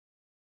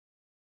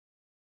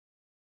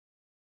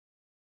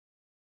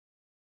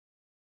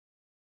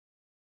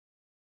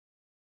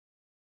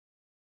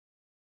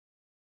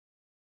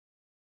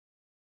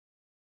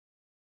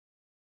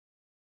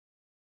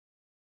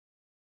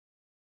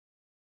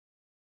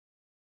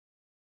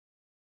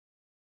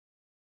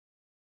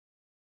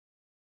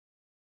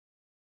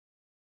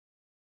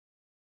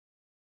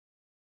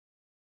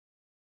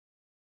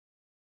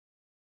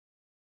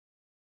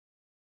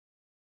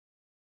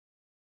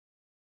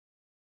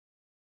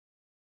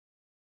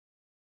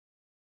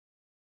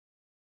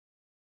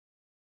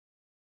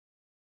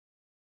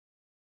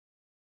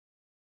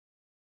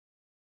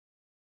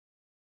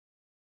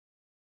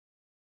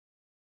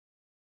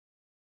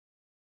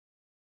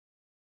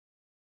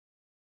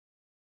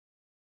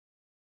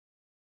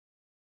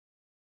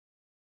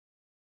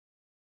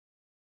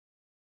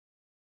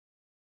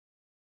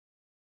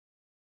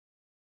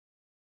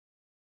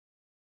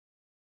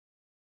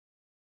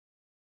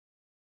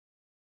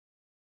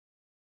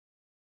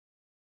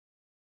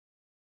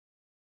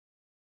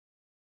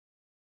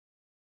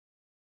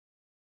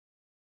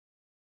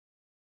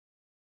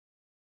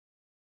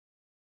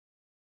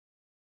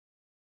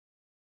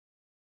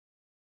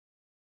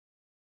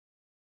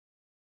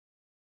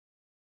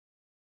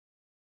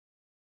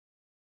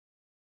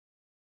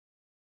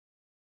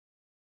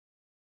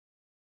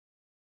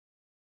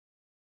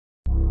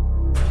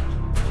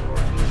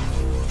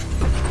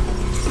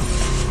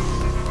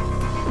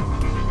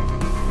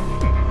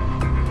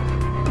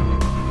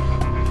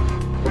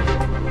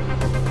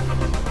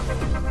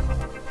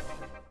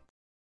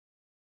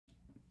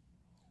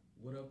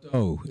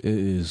Oh, it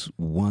is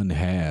one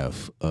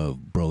half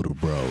of Bro to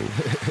Bro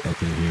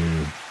up in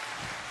here.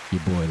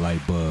 Your boy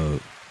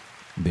Lightbug.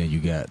 Then you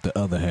got the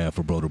other half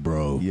of Bro to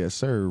Bro. Yes,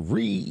 sir.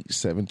 Reed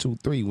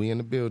 723. We in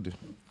the building.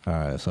 All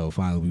right, so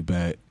finally we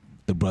back.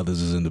 The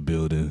brothers is in the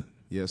building.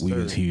 Yes, we sir.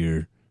 is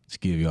here to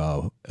give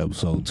y'all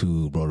episode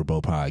 2 Bro to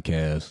Bro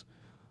podcast.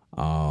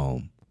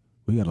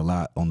 We got a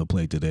lot on the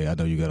plate today. I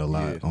know you got a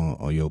lot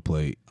on your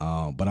plate.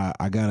 But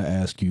I gotta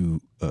ask you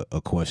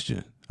a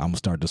question. I'm gonna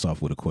start this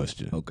off with a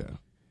question. Okay.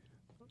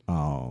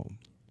 All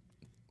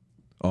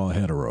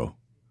hetero.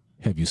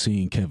 Have you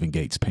seen Kevin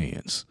Gates'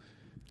 pants?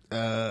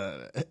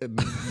 No,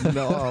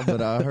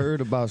 but I heard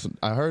about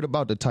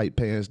the tight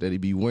pants that he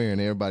be wearing.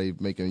 Everybody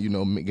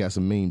making, got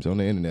some memes on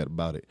the internet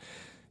about it.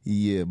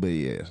 Yeah, but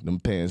yeah, them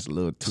pants a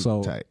little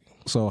too tight.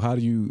 So how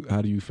do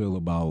you feel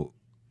about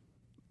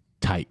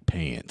tight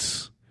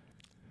pants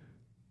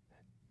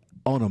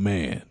on a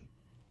man?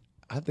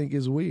 I think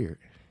it's weird.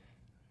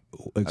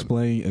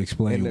 Explain And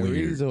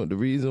weird. the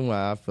reason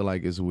why I feel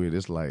like it's weird,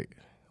 it's like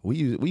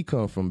we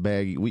come from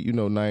baggy,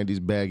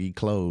 90s baggy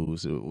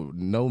clothes.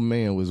 No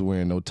man was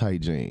wearing no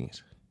tight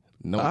jeans.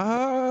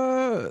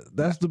 No,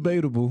 that's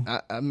debatable.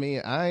 I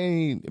mean, I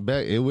ain't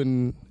back. It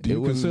wouldn't. Do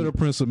you consider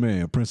Prince a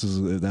man? Prince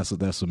is that's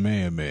a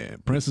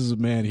man. Prince is a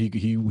man.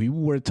 He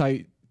wear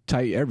tight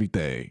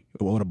everything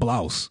or a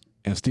blouse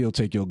and still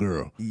take your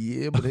girl.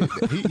 Yeah, but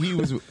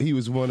he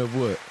was one of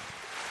what?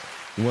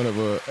 One of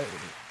a.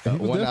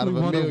 One out of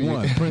a million.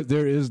 One. Prince,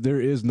 there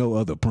is no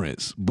other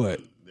Prince, but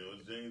there was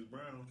James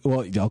Brown.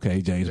 Well,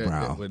 okay, James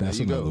Brown. Well, that's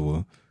another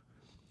one.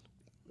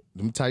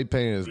 Them tight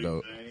pants Rick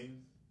though. James.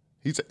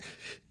 He's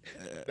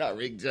not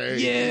Rick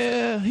James.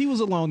 Yeah, he was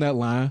along that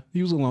line.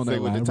 With the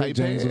Rick tight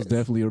James was pants.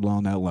 definitely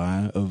along that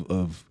line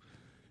of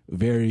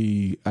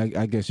very.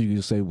 I guess you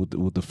could say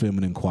with the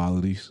feminine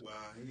qualities. Wow,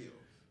 hell.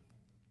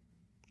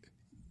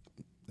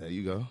 There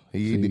you go.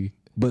 See?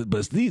 But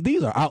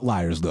these are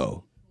outliers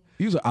though.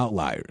 These are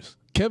outliers.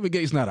 Kevin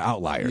Gates not an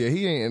outlier. Yeah,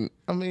 he ain't.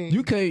 I mean,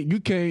 You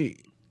can't.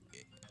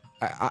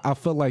 I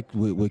feel like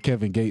with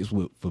Kevin Gates,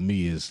 for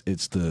me it's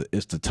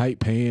the tight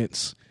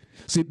pants.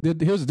 See,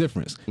 here's the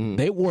difference.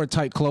 They wore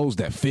tight clothes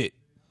that fit.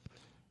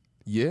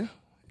 yeah.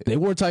 They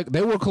wore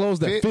clothes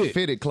that fit.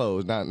 Fitted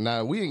clothes.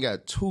 Now we ain't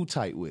got too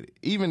tight with it.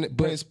 Even the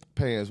Prince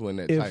pants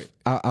wasn't that tight.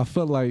 I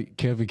feel like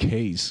Kevin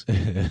Gates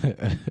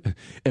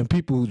and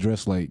people who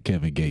dress like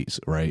Kevin Gates,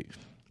 right?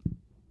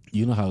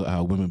 You know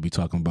how women be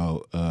talking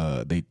about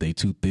they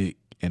too thick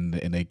and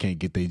they can't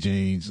get their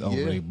jeans over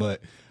their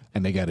butt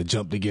and they got to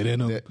jump to get in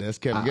them. That's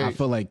Kevin Gates. I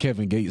feel like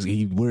Kevin Gates,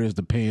 he wears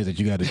the pants that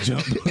you got to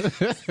jump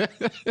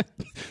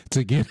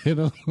to get in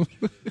them.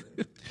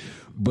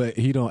 But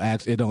it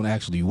don't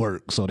actually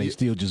work. So they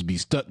still just be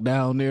stuck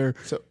down there.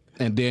 So-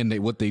 and then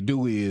what they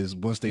do is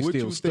once they What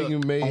still you stuck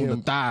think made on the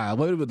him- thigh,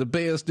 but the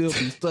pants still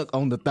be stuck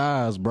on the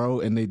thighs, bro.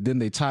 And then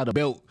they tie the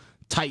belt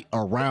tight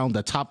around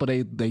the top of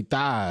they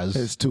thighs.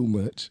 It's too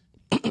much.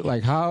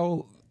 Like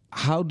how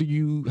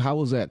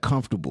is that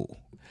comfortable?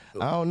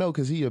 I don't know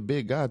because he a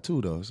big guy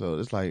too though. So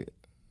it's like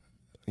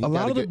A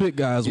lot of the big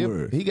guys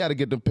were. He got to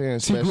get the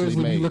pants T specially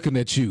Grizzly, we made. looking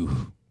at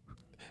you.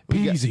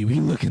 Peasy, we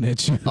looking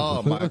at you.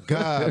 Oh my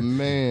God,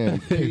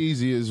 man!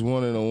 Peasy is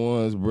one of the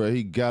ones, bro.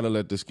 He gotta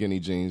let the skinny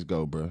jeans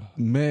go, bro.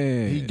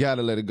 Man. He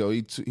gotta let it go.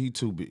 He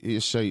too big.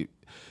 His shape,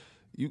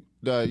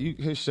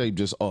 his shape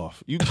just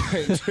off. You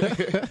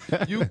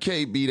can't, you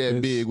can't be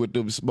that big with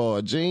them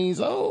small jeans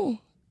on.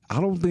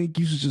 I don't think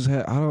you should just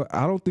have.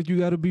 I don't think you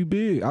got to be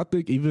big. I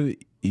think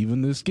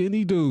even the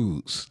skinny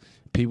dudes,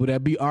 people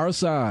that be our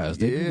size,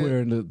 they be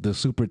wearing the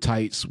super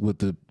tights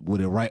with it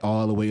right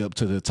all the way up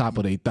to the top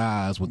of their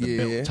thighs with the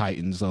belt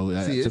tightened. So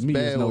See, to it's me,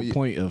 there's bad no when you-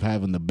 point of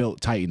having the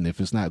belt tightened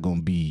if it's not going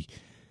to be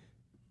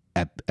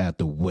at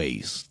the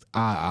waist.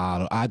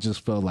 I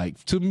just felt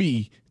like to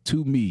me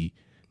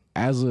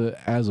as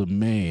a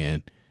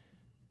man,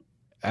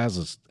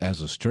 as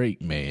a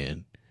straight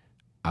man,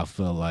 I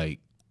felt like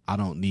I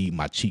don't need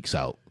my cheeks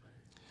out.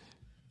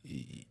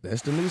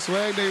 That's the new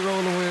swag they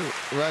rolling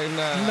with right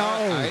now.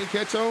 No. I ain't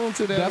catch on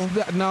to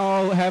that.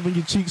 No, having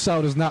your cheeks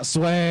out is not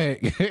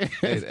swag.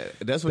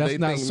 That's what they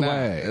not think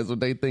swag. now. That's what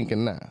they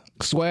thinking now.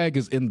 Swag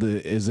is in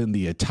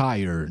the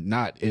attire,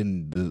 not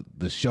in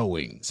the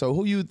showing. So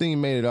who you think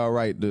made it all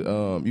right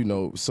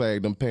to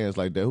sag them pants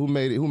like that? Who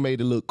made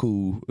it look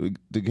cool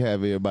to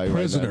have everybody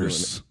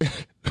Prisoners. right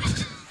now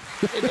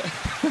doing it?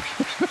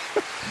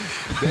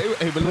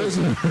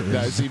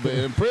 But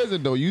in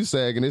prison though, you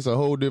sagging, it's a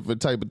whole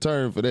different type of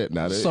term for that.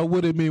 Now, So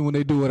what it mean when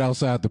they do it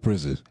outside the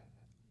prison?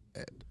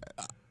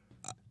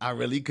 I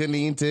really couldn't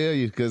even tell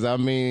you because I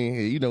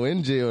mean,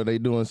 in jail they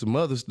doing some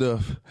other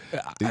stuff.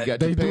 They got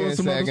They your doing pants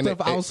some other sagging.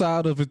 stuff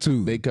outside of it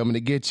too. They coming to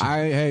get you.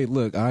 Hey,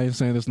 look, I ain't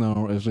saying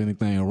there's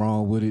anything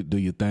wrong with it. Do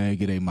your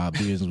thing. It ain't my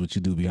business what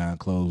you do behind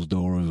closed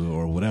doors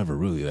or whatever.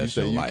 Really, that's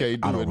say your you life.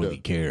 can't do I don't it, really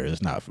though. care.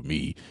 It's not for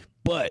me.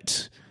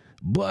 But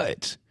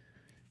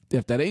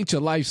if that ain't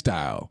your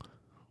lifestyle,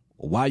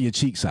 why your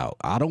cheeks out?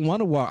 I don't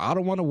want to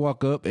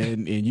walk up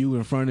and you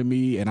in front of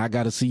me and I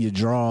got to see your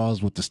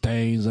drawers with the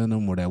stains in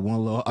them or that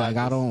one little like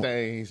I don't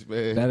stains,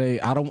 man. that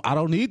ain't I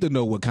don't need to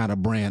know what kind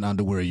of brand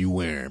underwear you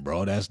wearing,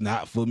 bro. That's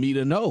not for me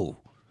to know.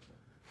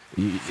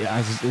 So you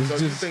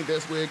think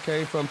that's where it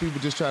came from? People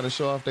just trying to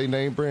show off their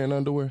name brand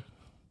underwear?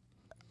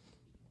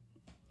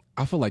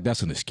 I feel like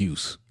that's an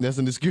excuse. That's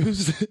an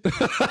excuse?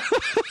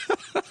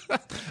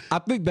 I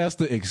think that's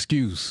the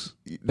excuse.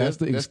 That's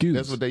the excuse.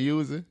 That's what they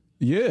using?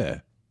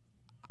 Yeah.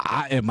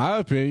 In my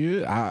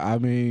opinion, I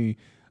mean,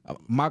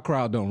 my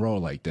crowd don't roll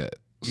like that.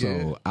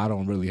 So I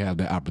don't really have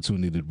that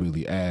opportunity to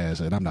really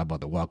ask. And I'm not about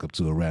to walk up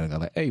to a rat and go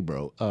like, hey,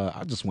 bro,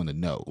 I just want to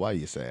know. Why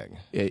you sagging?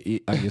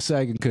 Are you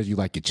sagging because you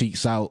like your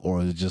cheeks out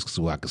or is it just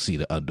so I can see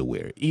the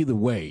underwear? Either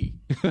way.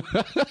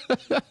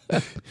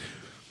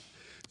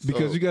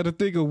 Because you got to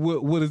think of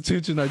what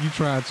attention are you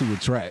trying to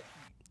attract.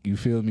 You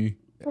feel me?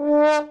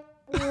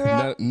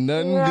 Nothing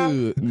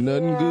good.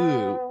 Nothing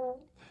good.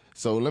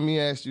 So let me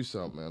ask you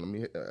something,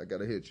 man. I got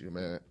to hit you,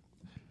 man.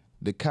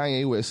 The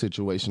Kanye West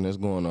situation that's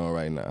going on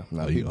right now.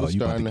 Now people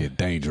you about to get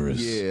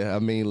dangerous. Yeah, I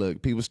mean,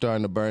 look, people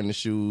starting to burn the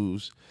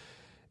shoes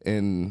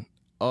and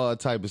all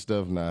type of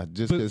stuff now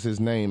just because his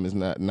name is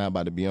not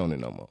about to be on it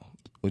no more.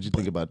 What you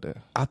think about that?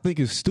 I think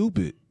it's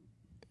stupid.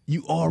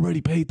 You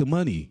already paid the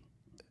money.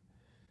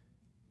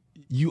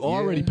 You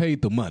already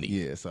paid the money.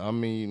 Yeah, so I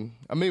mean,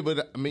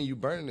 you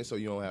burning it so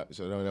you don't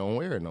they don't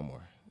wear it no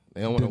more.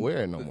 They don't want to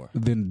wear it no more.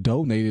 Then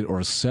donate it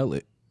or sell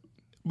it.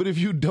 But if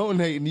you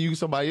donate and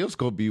somebody else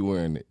gonna be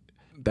wearing it,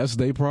 that's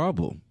their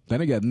problem.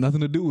 That ain't got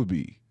nothing to do with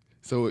me.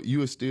 So you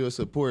would still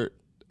support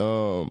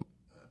the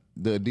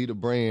Adidas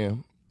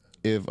brand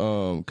if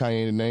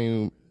Kanye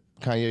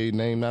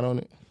name not on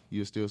it? You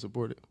would still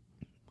support it?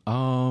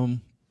 I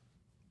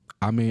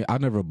mean, I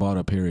never bought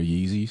a pair of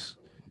Yeezys.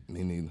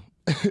 Me neither.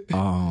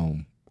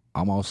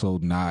 I'm also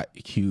not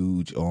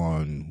huge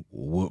on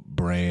what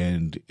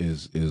brand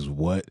is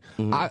what.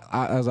 Mm-hmm.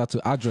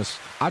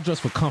 I dress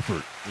for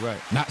comfort, right?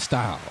 Not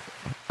style.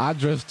 I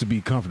dress to be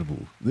comfortable.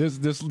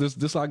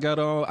 This I got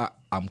on.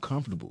 I'm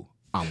comfortable.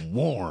 I'm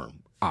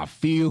warm. I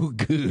feel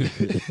good.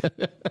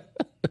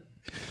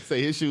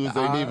 Say his shoes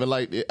ain't even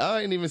like it.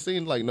 I ain't even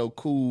seen like no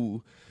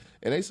cool.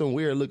 And they some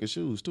weird looking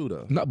shoes too,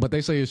 though. No, but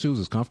they say his shoes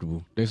is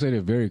comfortable. They say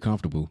they're very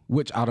comfortable,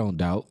 which I don't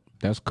doubt.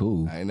 That's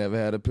cool. I ain't never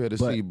had a pair to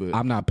see, but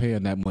I'm not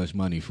paying that much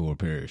money for a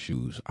pair of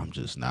shoes. I'm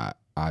just not.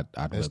 I'd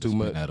rather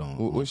spend that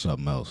on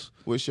something else.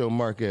 What's your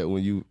mark at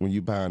when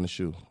you buying a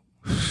shoe?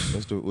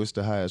 What's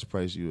the highest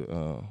price you?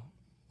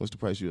 What's the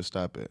price you'll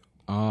stop at?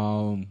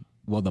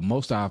 Well, the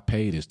most I've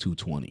paid is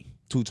 $220.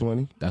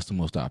 $220. That's the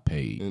most I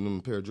paid. And them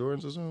a pair of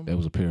Jordans or something? That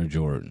was a pair of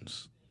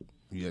Jordans.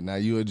 Yeah. Now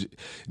is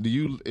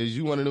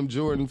you one of them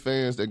Jordan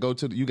fans that go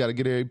to you got to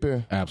get every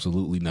pair?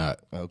 Absolutely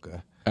not.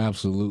 Okay.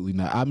 Absolutely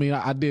not. I mean, I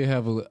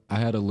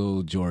had a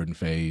little Jordan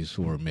phase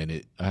for a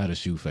minute. I had a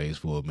shoe phase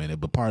for a minute,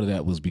 but part of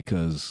that was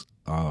because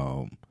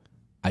I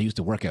used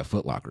to work at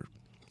Foot Locker.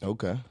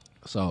 Okay.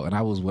 So, and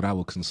I was what I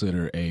would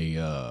consider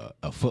a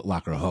Foot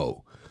Locker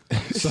hoe.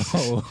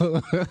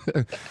 So,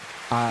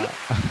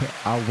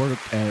 I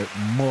worked at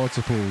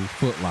multiple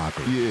Foot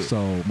Lockers. Yeah.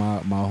 So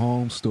my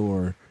home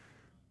store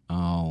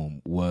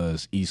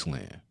was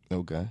Eastland.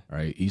 Okay.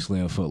 Right,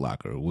 Eastland Foot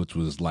Locker, which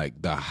was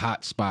like the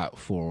hot spot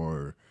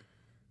for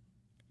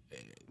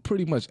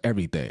pretty much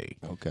everything.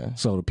 Okay.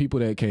 So the people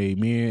that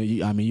came in,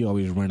 you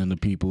always run into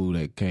people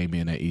that came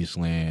in at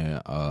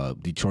Eastland,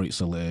 Detroit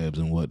celebs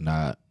and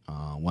whatnot.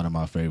 One of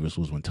my favorites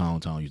was when Tone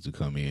used to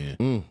come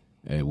in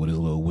and with his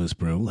little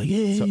whispering, like,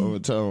 yeah.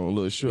 Tone,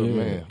 little short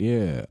man.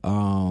 Yeah.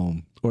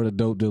 Or the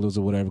dope dealers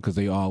or whatever, because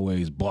they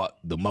always bought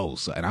the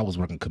most. And I was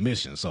working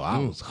commission, so I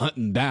was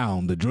hunting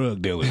down the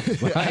drug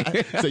dealers.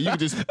 Right? So you could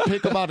just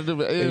pick them out of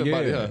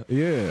everybody.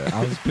 Yeah.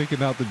 I was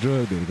picking out the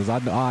drug dealers because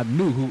I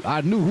knew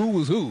who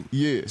was who.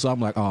 Yeah. So I'm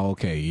like, oh,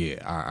 okay,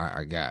 yeah,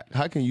 I got.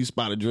 How can you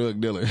spot a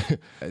drug dealer?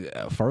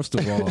 First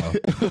of all,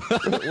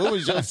 what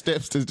was your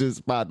steps to just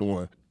spot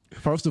one?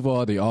 First of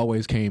all, they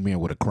always came in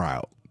with a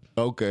crowd.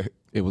 Okay.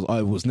 It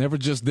was never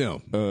just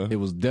them. It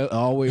was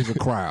always a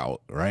crowd,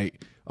 right?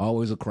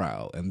 Always a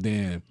crowd. And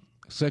then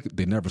second,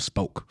 they never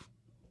spoke.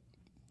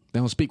 They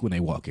don't speak when they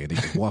walk in. They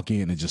just walk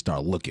in and just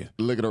start looking.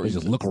 They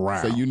just look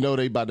around. So you know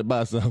they about to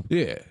buy something.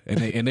 Yeah.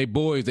 And they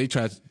boys, they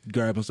try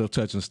grabbing stuff,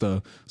 touching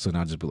stuff. So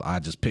now I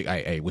just pick,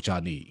 hey, what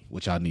y'all need?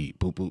 What y'all need?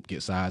 Boop, boop,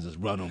 get sizes,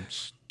 run them,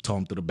 tow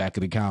them to the back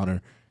of the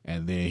counter.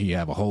 And then they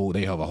have a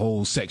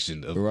whole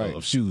section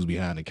of shoes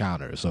behind the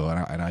counter. So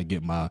I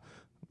get my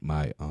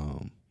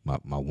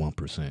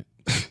 1%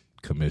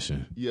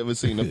 commission. You ever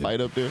seen a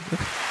fight up there?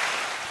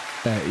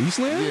 At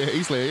Eastland? Yeah,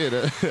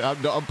 Eastland. Yeah,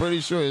 I'm pretty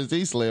sure it's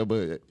Eastland,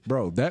 but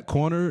bro, that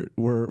corner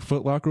where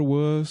Foot Locker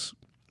was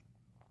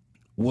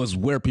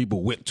where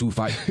people went to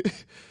fight.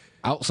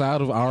 Outside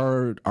of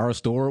our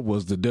store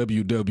was the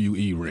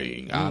WWE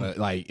ring.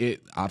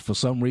 For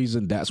some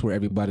reason, that's where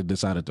everybody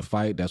decided to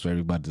fight. That's where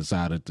everybody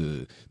decided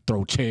to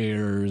throw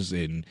chairs,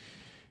 and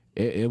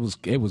it was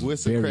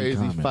what's very a crazy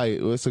common.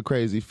 fight? What's a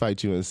crazy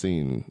fight you have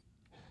seen?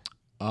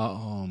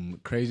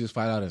 Craziest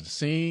fight out of the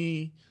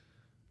scene.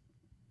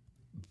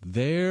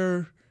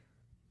 There,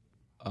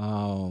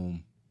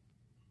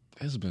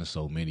 there's been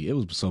so many. It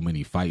was so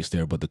many fights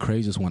there, but the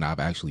craziest one I've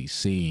actually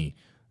seen,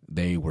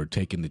 they were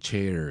taking the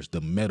chairs,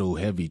 the metal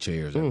heavy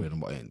chairs,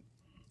 and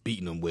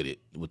beating them with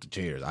the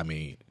chairs. I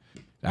mean,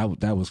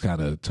 that was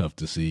kind of tough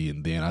to see.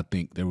 And then I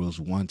think there was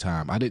one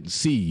time I didn't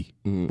see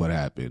what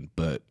happened,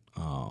 but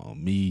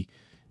me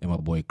and my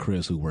boy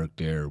Chris, who worked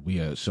there, we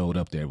had showed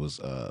up there. It was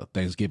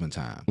Thanksgiving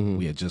time.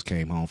 We had just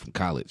came home from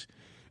college.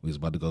 We was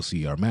about to go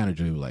see our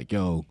manager. We were like,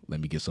 "Yo, let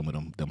me get some of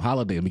them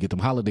holiday. Let me get them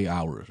holiday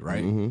hours,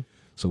 right?"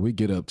 So we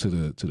get up to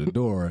the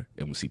door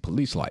and we see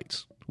police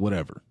lights.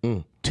 Whatever,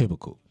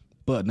 typical.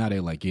 But now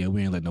they're like, "Yeah,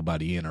 we ain't let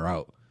nobody in or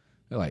out."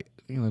 They're like,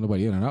 "You ain't let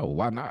nobody in or out? Well,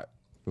 why not?"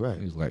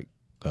 Right. He's like,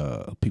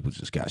 "People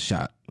just got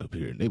shot up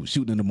here. They were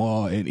shooting in the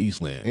mall in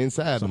Eastland.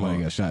 Inside the Somebody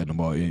mall. got shot in the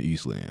mall in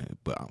Eastland."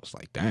 But I was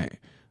like, "Dang,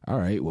 all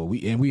right. Well, we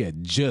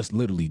had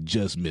literally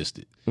just missed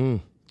it,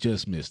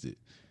 just missed it."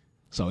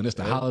 So and it's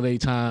the holiday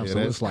time, Yeah, so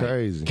that's it's like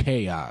crazy.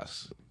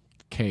 chaos.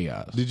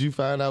 Did you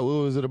find out what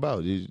was it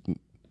about?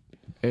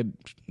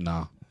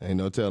 Nah, Ain't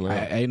no telling.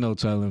 ain't no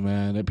telling,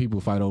 man. That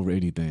people fight over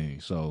anything.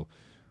 So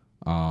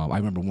I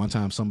remember one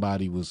time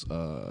somebody was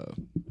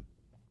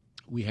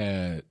we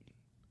had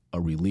a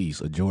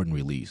Jordan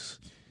release.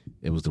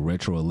 It was the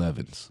Retro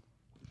 11s.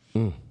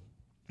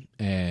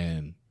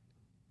 And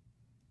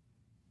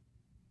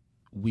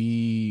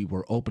we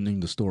were opening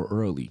the store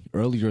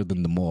earlier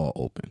than the mall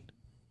opened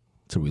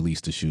to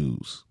release the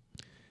shoes.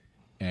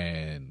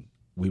 And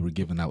we were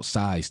giving out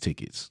size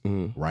tickets,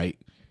 right?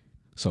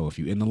 So if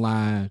you're in the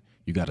line,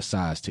 you got a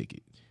size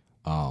ticket.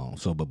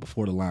 But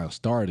before the line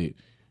started,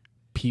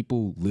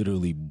 people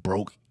literally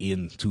broke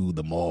into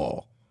the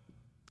mall.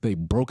 They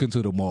broke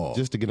into the mall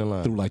Just to get in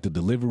line. through like the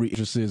delivery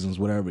entrances and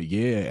whatever.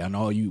 Yeah, and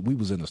we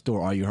was in the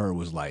store. All you heard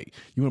was like,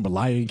 you remember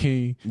Lion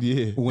King?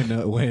 Yeah. When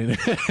when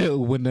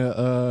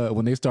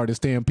they started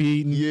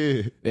stampeding.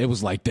 Yeah. It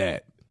was like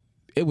that.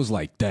 It was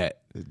like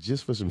that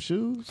Just for some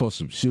shoes? for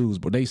some shoes,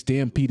 but they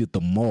stampeded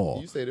the mall.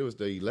 You said it was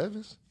the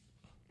 11s?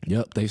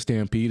 Yep, they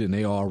stampeded and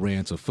they all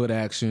ran to Foot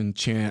Action,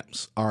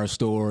 Champs, our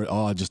store,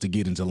 all just to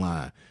get into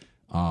line.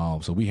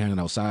 So we handing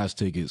out size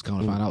tickets. Come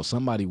to find out,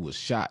 somebody was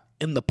shot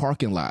in the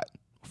parking lot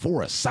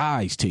for a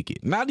size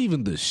ticket. Not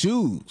even the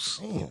shoes.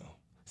 Damn.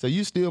 So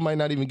you still might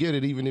not even get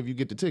it, even if you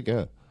get the ticket,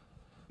 huh?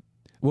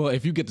 Well,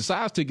 if you get the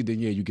size ticket, then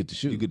yeah, you get the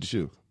shoe. You get the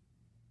shoe.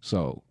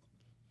 So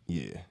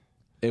Yeah.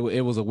 it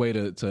was a way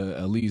to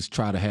at least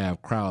try to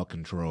have crowd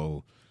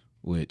control,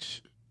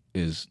 which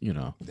is,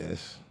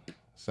 That's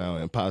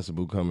sound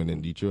impossible coming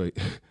in Detroit.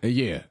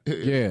 yeah.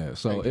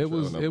 So Can't it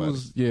was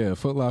control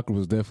Foot Locker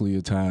was definitely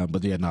a time,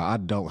 but yeah, no, I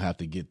don't have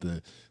to get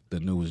the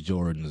newest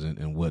Jordans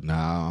and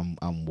whatnot.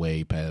 I'm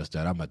way past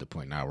that. I'm at the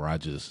point now where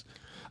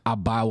I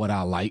buy what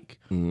I like,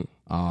 and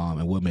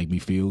what make me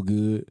feel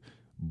good.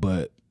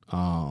 But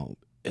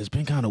it's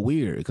been kind of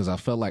weird because I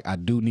felt like I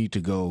do need to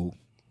go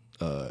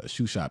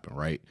shoe shopping,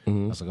 right? I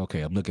was like,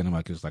 okay, I'm looking at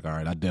my kids like, all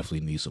right, I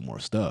definitely need some more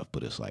stuff.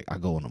 But it's like I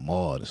go in the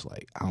mall and it's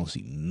like I don't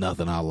see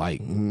nothing I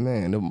like.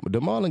 Man, the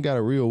mall done got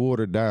a real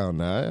watered down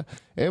now.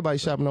 Everybody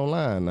shopping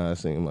online now, it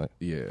seems like.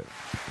 Yeah.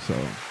 So,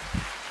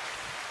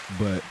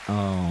 but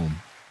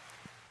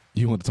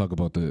you want to talk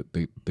about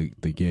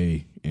the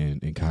gay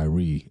and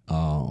Kyrie?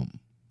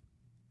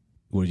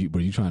 Were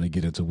you trying to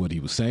get into what he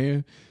was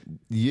saying?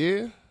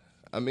 Yeah.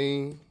 I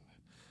mean,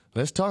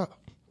 let's talk.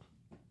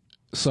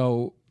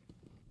 So,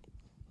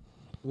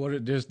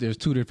 there's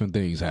two different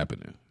things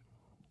happening.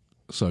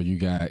 So you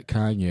got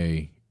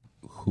Kanye,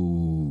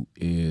 who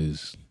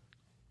is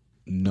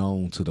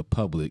known to the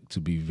public to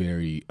be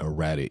very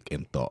erratic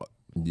in thought,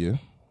 Yeah.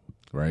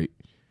 right?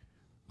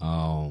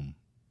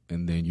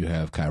 And then you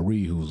have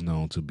Kyrie, who's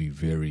known to be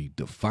very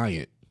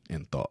defiant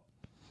in thought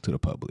to the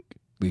public.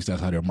 At least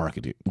that's how they're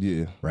marketed,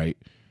 Yeah. right?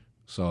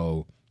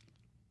 So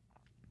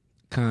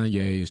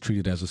Kanye is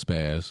treated as a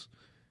spaz,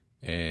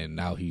 and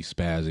now he's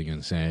spazzing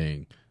and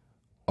saying,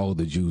 "Oh,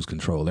 the Jews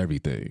control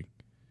everything."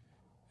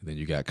 And then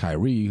you got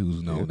Kyrie,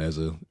 who's known as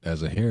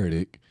a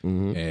heretic,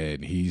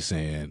 and he's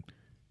saying,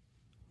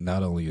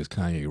 not only is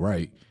Kanye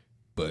right,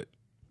 but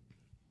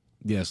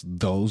yes,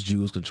 those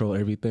Jews control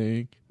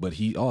everything. But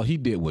all he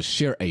did was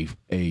share a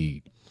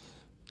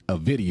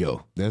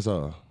video. That's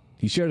all.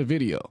 He shared a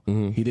video.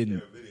 He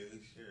didn't.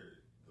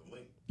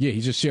 Yeah,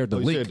 he just shared the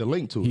he link. shared the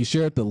link to He it.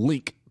 shared shared the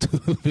link to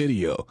the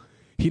video.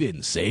 He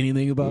didn't say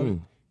anything about it.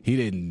 He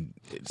didn't.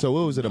 So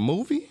what was it, a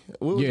movie?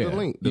 What was Yeah, the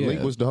link? The yeah.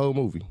 link was the whole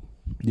movie.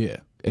 Yeah,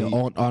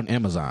 on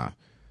Amazon.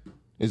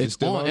 Is it It's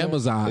still on there?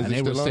 Amazon, Is and it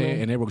they were still on saying,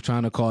 there? and they were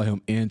trying to call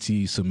him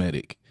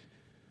anti-Semitic,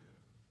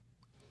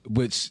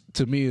 which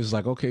to me is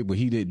like, okay, but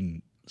he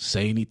didn't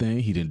say anything.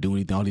 He didn't do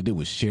anything. All he did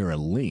was share a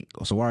link.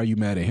 So why are you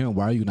mad at him?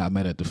 Why are you not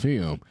mad at the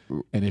film?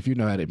 And if you're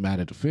not mad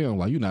at the film,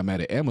 why are you not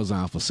mad at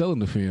Amazon for selling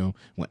the film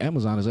when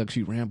Amazon is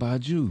actually ran by a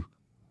Jew?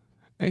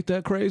 Ain't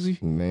that crazy?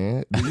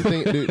 Man, do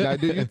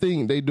you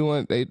think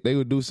they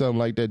would do something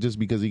like that just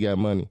because he got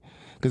money?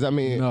 Because I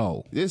mean,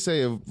 No. let's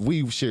say if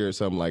we shared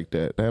something like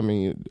that, I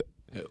mean,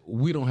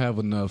 We don't have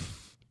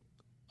enough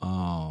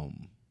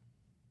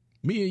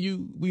Me and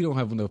you, we don't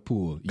have enough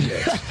pull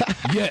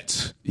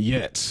yet.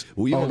 yet.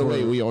 We on the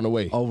way. We on the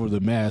way. Over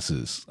the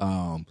masses.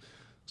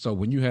 So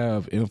when you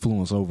have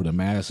influence over the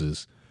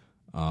masses,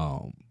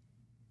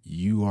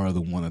 you are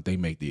the one that they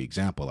make the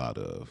example out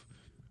of,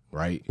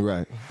 right?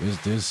 Right.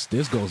 This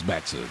goes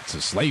back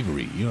to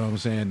slavery. You know what I'm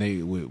saying? They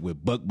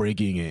with buck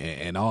breaking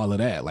and all of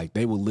that. Like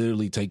they will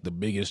literally take the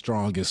biggest,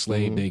 strongest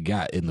slave they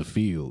got in the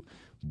field,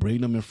 bring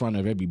them in front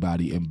of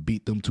everybody, and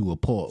beat them to a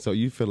pulp. So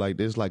you feel like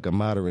this like a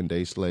modern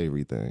day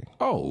slavery thing?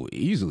 Oh,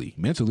 easily.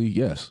 Mentally,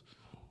 yes.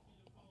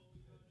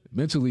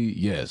 Mentally,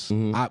 yes.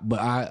 And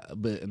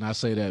I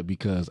say that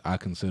because I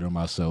consider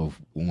myself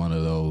one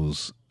of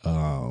those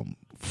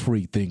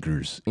free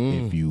thinkers,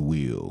 if you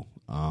will.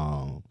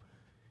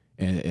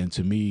 And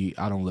to me,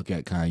 I don't look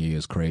at Kanye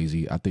as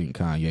crazy. I think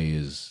Kanye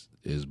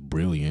is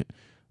brilliant,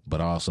 but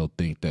I also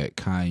think that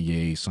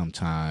Kanye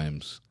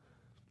sometimes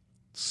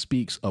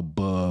speaks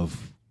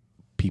above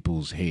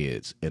people's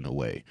heads in a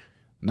way.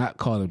 Not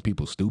calling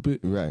people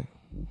stupid. Right.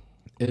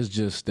 It's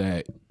just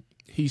that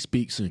he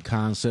speaks in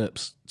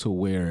concepts to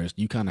where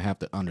you kind of have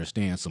to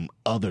understand some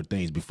other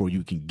things before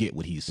you can get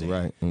what he's saying.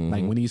 Right.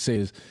 Like when he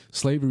says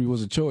slavery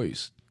was a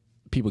choice,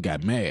 people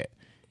got mad.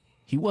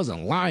 He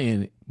wasn't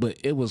lying, but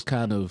it was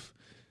kind of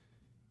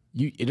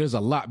there's a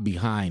lot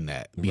behind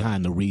that,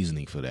 behind the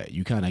reasoning for that.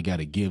 You kind of got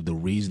to give the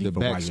reasoning for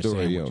why you're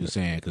saying what you're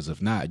saying, because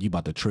if not, you're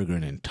about to trigger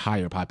an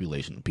entire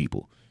population of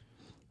people.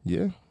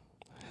 Yeah,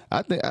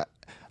 I think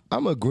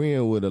I'm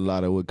agreeing with a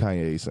lot of what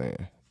Kanye's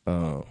saying.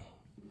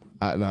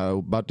 Now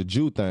about the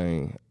Jew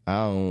thing,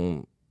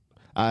 I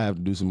have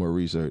to do some more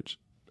research.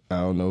 I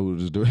don't know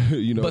who's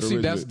doing, But see,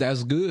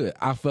 that's good.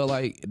 I feel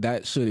like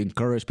that should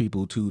encourage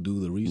people to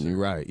do the research.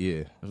 Right,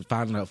 yeah.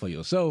 Finding out for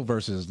yourself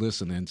versus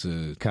listening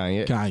to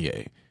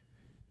Kanye.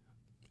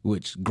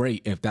 Which,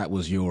 great if that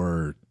was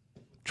your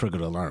trigger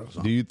to learn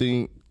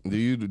something.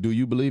 Do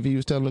you believe he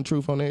was telling the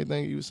truth on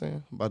everything he was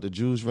saying? About the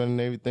Jews running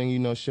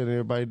everything, shutting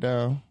everybody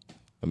down?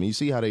 I mean, you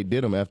see how they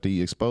did him after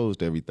he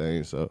exposed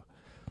everything, so.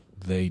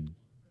 They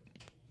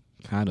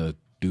kind of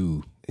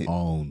do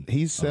own.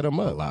 He set him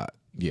up a lot.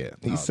 Yeah,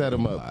 he set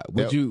him up.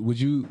 Would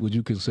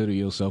you consider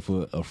yourself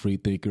a free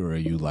thinker, or are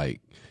you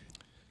like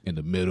in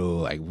the middle?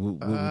 Like, where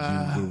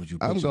would you?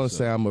 Put I'm gonna yourself?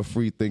 say I'm a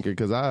free thinker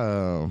because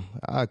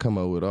I come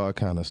up with all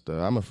kind of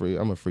stuff. I'm a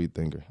free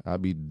thinker. I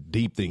be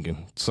deep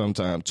thinking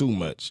sometimes too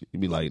much. You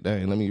be like,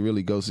 dang, let me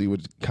really go see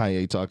what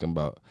Kanye talking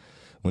about.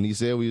 When he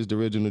said we was the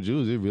original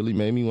Jews, it really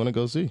made me want to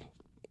go see.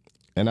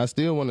 And I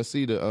still want to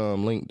see the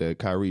link that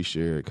Kyrie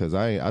shared because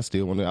I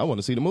want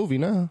to see the movie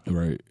now.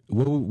 Right.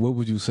 What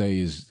would you say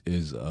is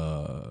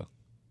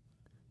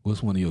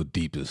what's one of your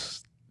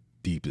deepest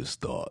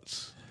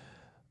thoughts?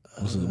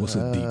 What's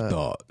a deep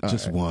thought?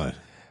 Just right.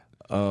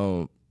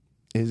 one.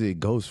 Is it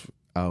Ghost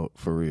out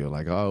for real?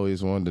 Like I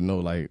always wanted to know,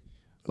 like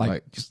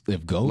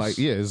if Ghost, like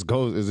is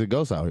Ghost? Is it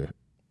Ghost out here?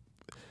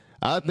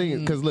 I think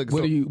because look,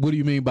 what do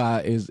you mean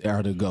by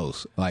are the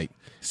ghosts? Like,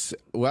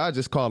 well, I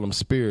just call them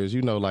spirits.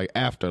 Like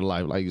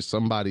afterlife, like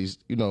somebody's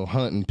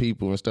hunting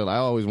people and stuff. I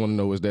always want to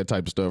know is that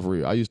type of stuff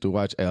real. I used to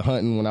watch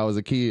hunting when I was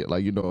a kid.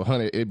 Like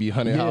it'd be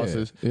haunted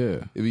houses.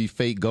 Yeah, it'd be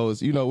fake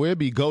ghosts. Where it'd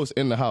be ghosts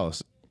in the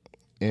house,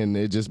 and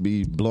it just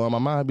be blowing my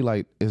mind. I'd be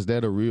like, is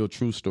that a real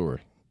true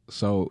story?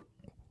 So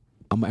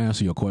I'm gonna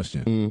answer your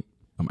question.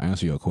 I'm gonna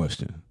answer your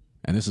question,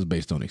 and this is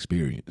based on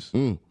experience.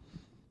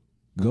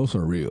 Ghosts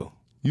are real.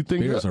 You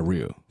think spirits are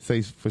real?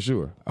 Say for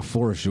sure.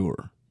 For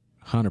sure,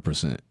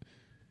 100%.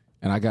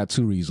 And I got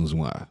two reasons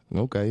why.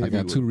 Okay, I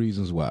got two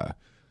reasons why.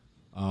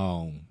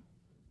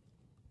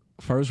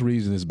 First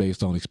reason is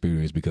based on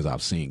experience because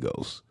I've seen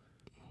ghosts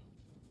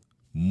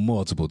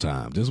multiple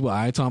times. This is what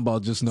I ain't talking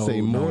about. Just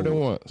more than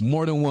once.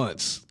 More than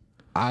once.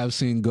 I've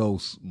seen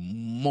ghosts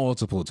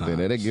multiple times.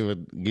 That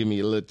give me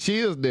a little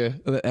chills there.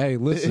 Hey,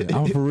 listen,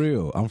 I'm for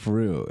real.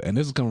 And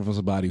this is coming from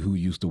somebody who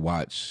used to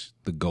watch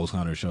the ghost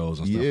hunter shows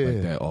and stuff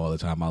like that all the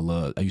time.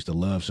 I used to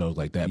love shows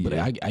like that, but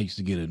I used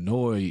to get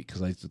annoyed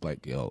because I used to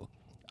like,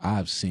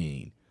 I've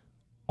seen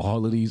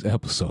all of these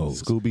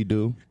episodes,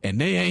 Scooby-Doo, and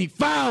they ain't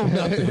found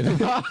nothing.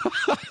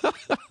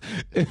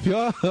 If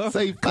y'all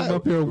come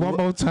up here one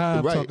more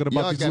time talking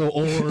about these little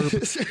orbs,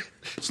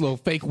 this little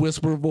fake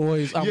whisper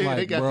voice, I'm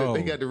like, bro.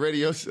 They got the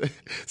radio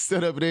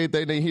set up and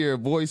everything. They hear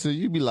voices.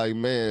 You be like,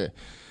 man.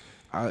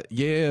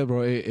 Yeah,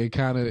 bro.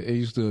 It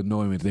used to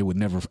annoy me. They would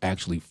never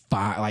actually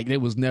find, like, there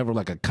was never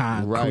like a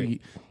concrete.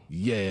 Right.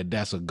 Yeah,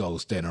 that's a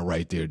ghost standing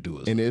right there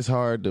doing. And it's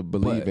hard to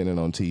believe in it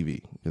on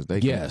TV because they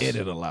can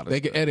edit a lot of. They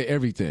can edit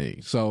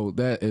everything, so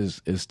that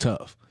is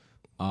tough.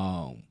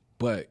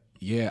 But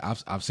yeah,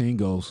 I've seen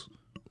ghosts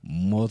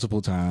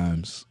multiple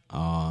times.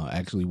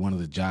 Actually, one of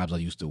the jobs I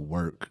used to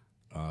work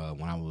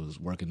when I was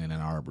working in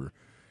Ann Arbor,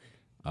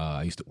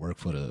 I used to work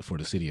for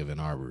the city of Ann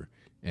Arbor,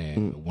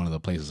 and one of the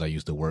places I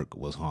used to work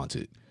was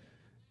haunted.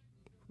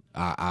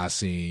 I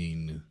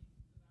seen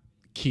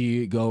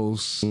kid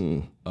ghosts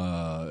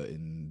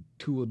and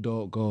two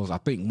adult ghosts. I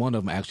think one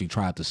of them actually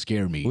tried to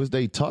scare me. Was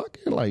they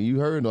talking? Like you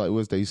heard? Like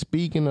was they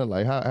speaking? Or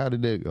like how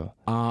did that go?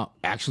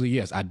 Actually,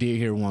 yes, I did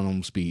hear one of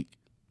them speak.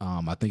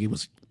 I think it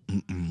was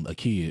a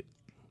kid.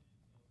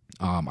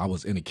 I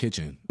was in the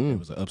kitchen. It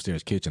was an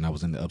upstairs kitchen. I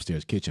was in the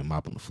upstairs kitchen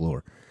mopping the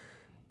floor,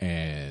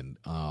 and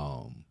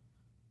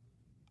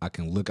I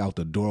can look out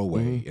the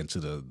doorway into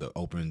the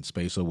open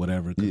space or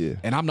whatever. Yeah.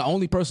 And I'm the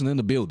only person in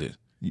the building.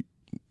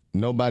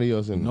 Nobody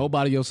else in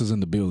Nobody else is in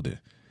the building.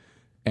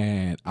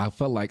 And I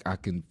felt like I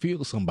can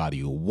feel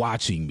somebody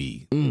watching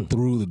me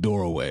through the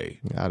doorway.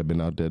 I'd have been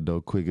out that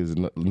door quick as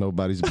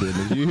nobody's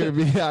business. You hear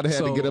me? I'd have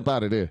had to get up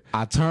out of there.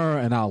 I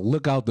turn and I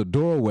look out the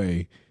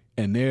doorway,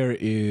 and there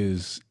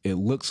is, it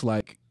looks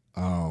like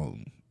a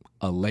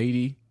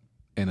lady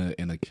and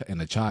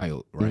a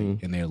child, right?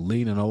 And they're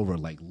leaning over,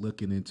 like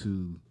looking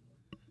into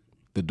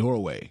the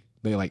doorway.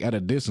 They like at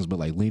a distance, but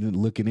like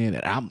looking in.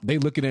 And they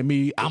looking at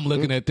me. I'm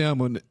looking at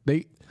them, and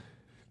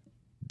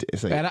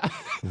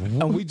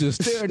and we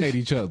just staring at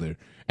each other.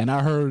 And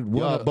I heard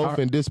y'all both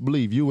in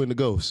disbelief. You and the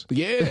ghost.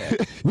 Yeah,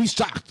 we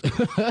shocked.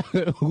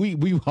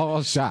 we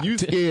all shocked. You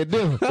scared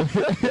them.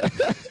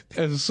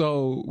 And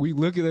so we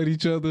looking at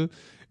each other,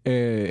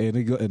 and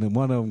then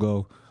one of them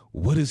go,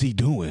 "What is he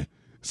doing?"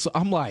 So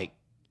I'm like,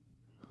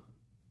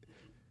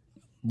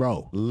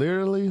 bro,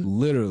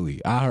 literally,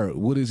 I heard,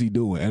 "What is he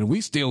doing?" And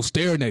we still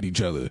staring at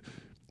each other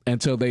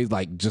until they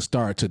like just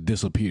start to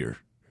disappear.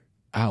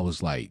 I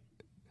was like,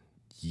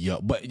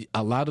 yo, but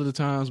a lot of the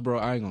times, bro,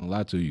 I ain't gonna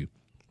lie to you.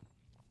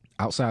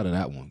 Outside of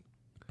that one,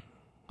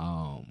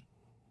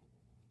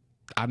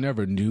 I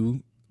never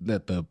knew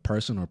that the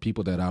person or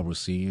people that I was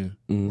seeing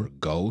were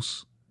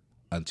ghosts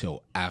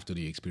until after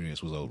the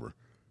experience was over.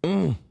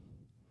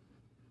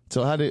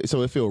 So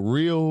so it feel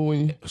real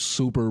when you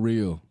Super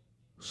real.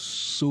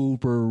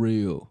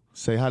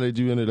 say? How did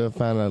you ended up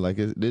finding out like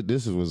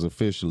this was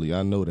officially?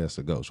 I know that's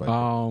a ghost,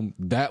 right?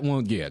 That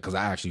one, yeah, because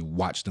I actually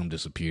watched them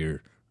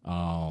disappear.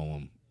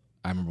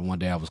 I remember one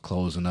day I was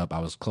closing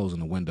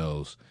the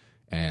windows,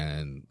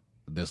 and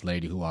this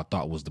lady who I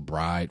thought was the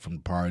bride from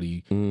the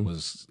party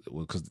was,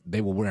 because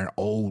they were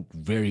wearing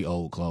very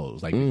old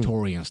clothes, like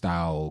Victorian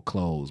style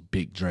clothes,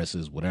 big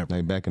dresses, whatever.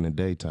 Like back in the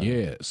daytime.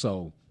 Yeah.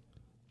 So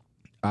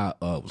I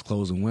was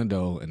closing the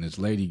window, and this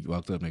lady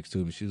walked up next to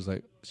me. She was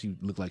like, she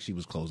looked like she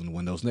was closing the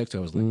windows next to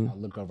her. I was like, I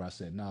look over, I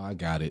said, "No, I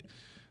got it."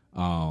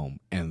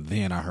 And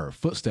then I heard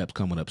footsteps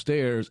coming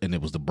upstairs, and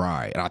it was the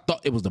bride. And I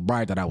thought it was the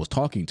bride that I was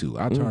talking to.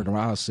 I turned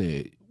around, I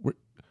said, "Did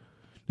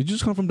you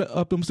just come from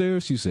up them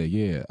stairs?" She said,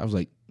 "Yeah." I was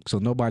like, "So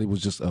nobody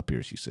was just up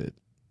here?" She said,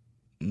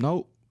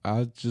 "Nope.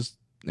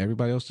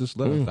 Everybody else just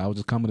left. I was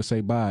just coming to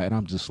say bye." And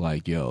I'm just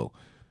like, yo.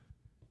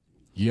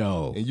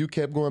 And you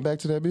kept going back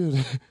to that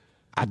building?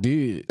 I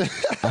did.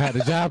 I had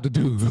a job to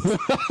do.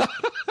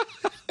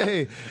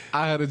 Hey,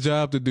 I had a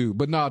job to do.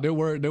 But no, there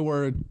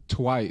were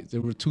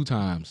two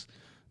times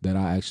that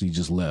I actually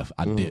just left.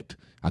 I dipped.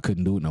 I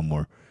couldn't do it no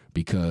more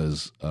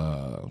because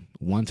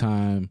one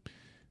time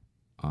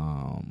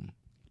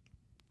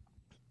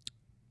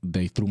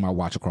they threw my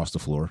watch across the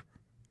floor.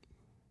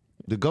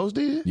 The ghost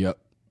did? Yep.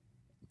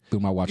 Threw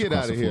my watch Get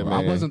across out the of floor. here,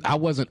 man. I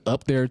wasn't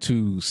up there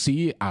to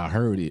see it. I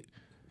heard it.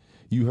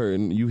 You heard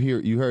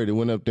it,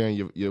 went up there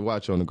and your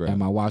watch on the ground. And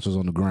my watch was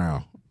on the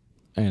ground.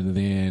 And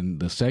then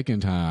the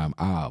second time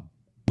I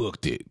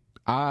booked it.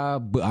 I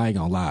ain't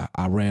gonna lie.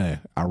 I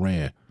ran.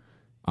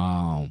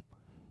 I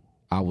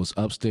was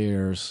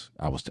upstairs.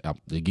 I was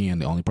again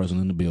the only person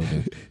in the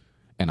building,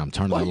 and I'm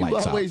turning the lights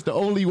Why you always the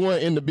only one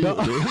in the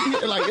building?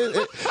 Like,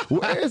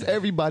 where's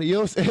everybody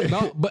else at?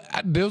 No, but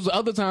there was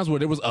other times where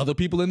there was other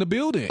people in the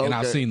building, and I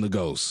Okay. seen the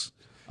ghosts.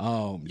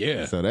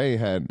 Yeah. So they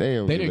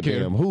didn't care.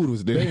 Damn who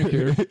was there. They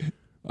didn't care.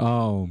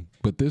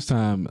 But this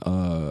time,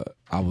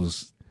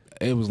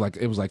 it was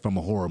like from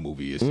a horror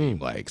movie. It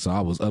seemed like. So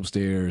I was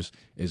upstairs.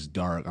 It's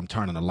dark. I'm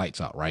turning the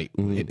lights out, right,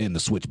 in the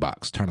switch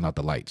box, turning out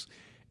the lights,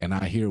 and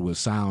I hear what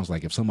sounds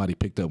like if somebody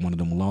picked up one of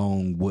them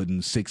long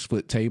wooden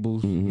 6-foot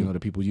tables, you know,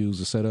 that people use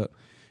to set up.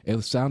 It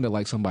sounded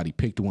like somebody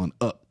picked one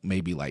up,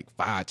 maybe like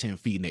 5-10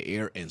 feet in the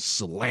air, and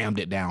slammed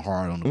it down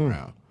hard on the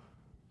ground.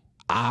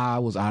 I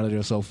was out of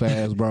there so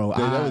fast, bro.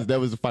 that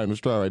was the final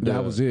straw right there.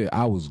 That was it.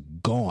 I was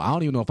gone. I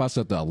don't even know if I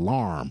set the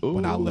alarm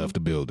when I left the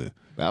building.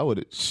 I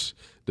would.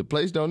 The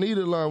place don't need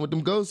an alarm with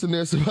them ghosts in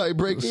there. Somebody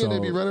break in, they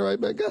be running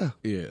right back out.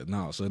 Yeah,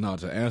 no. So no,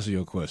 to answer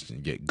your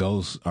question, yeah,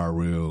 ghosts are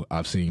real.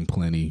 I've seen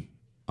plenty.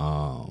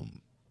 But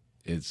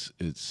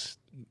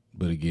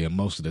again,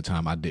 most of the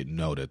time I didn't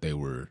know that they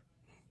were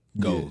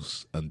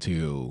ghosts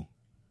until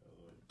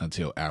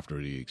after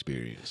the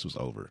experience was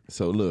over.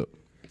 So look,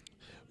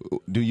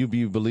 do you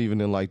be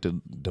believing in like the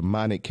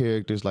demonic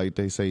characters, like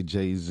they say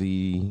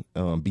Jay-Z,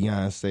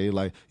 Beyonce?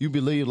 Like you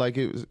believe like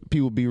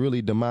people be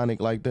really demonic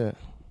like that?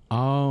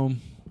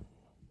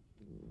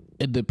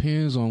 It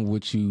depends on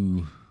what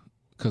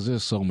because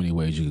there's so many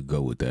ways you could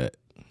go with that.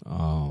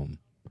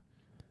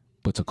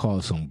 But to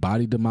call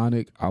somebody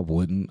demonic, I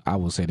wouldn't. I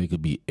would say they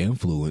could be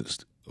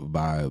influenced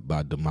by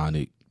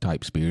demonic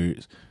type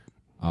spirits.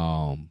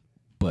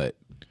 But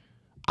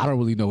I don't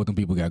really know what them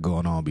people got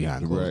going on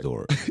behind closed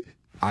doors.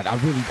 I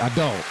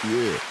don't.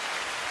 Yeah.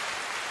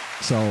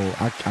 So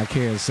I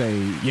can't say,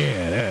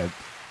 that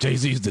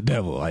Jay-Z's the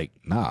devil. Like,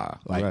 nah.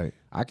 Like, Right.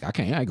 I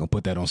ain't gonna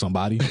put that on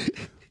somebody.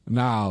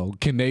 Now,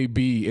 can they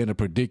be in a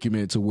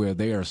predicament to where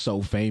they are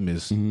so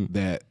famous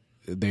that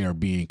they are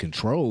being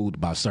controlled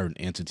by certain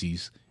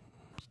entities?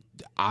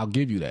 I'll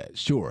give you that.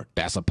 Sure,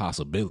 that's a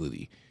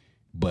possibility.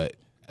 But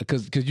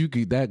because you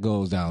could, that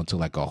goes down to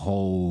like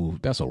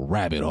that's a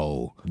rabbit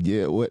hole.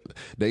 Yeah, what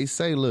they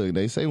say. Look,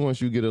 they say once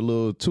you get a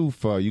little too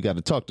far, you got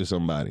to talk to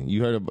somebody.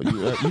 You heard about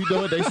you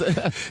know what they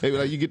say? They be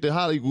like, you get to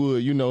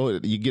Hollywood, you know,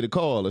 you get a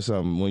call or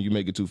something when you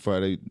make it too far.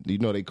 They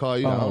call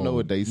you. I don't know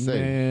what they say.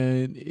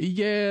 Man,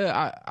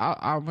 yeah,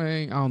 I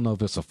mean, I don't know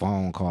if it's a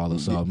phone call or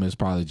something. It's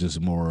probably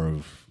just more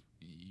of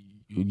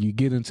you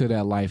get into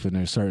that life and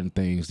there's certain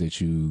things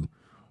that you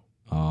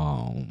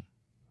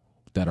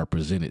that are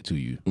presented to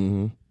you.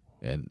 Mm-hmm.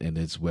 And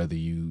it's whether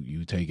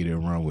you take it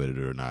and run with it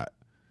or not.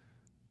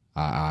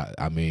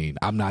 I mean,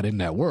 I'm not in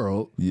that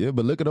world. Yeah,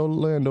 but look at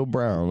Orlando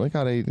Brown. Look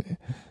how they.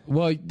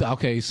 Well,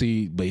 okay,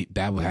 see, but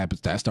that what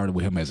happens. That started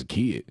with him as a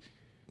kid.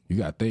 You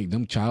got to think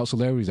them child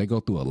celebrities. They go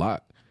through a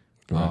lot.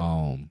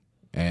 Right.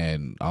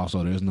 And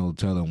also there's no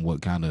telling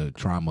what kind of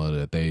trauma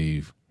that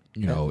they've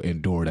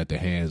endured at the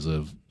hands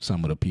of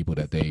some of the people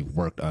that they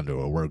worked under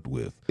or worked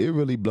with. It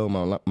really blew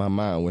my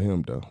mind with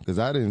him though, because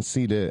I didn't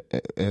see that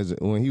as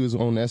when he was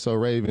on SO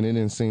Raven. It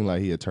didn't seem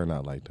like he had turned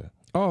out like that.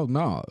 Oh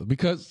no,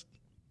 because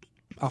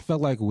I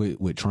felt like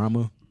with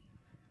trauma,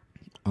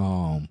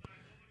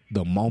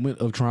 the moment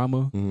of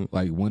trauma,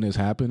 like when it's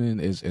happening,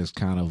 is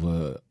kind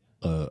of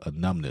a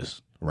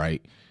numbness,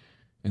 right?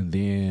 And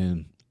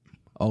then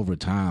over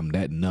time,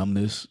 that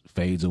numbness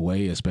fades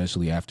away,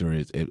 especially after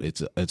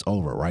it's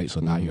over, right? So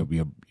now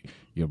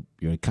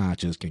your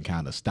conscience can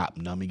kind of stop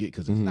numbing it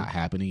because it's not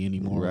happening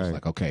anymore. Right. It's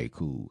like, okay,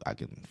 cool, I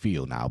can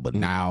feel now. But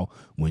now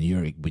when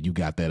you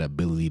got that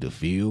ability to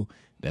feel,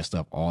 that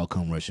stuff all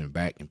come rushing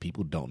back, and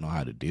people don't know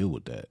how to deal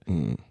with that.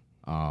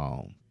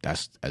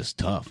 That's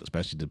tough,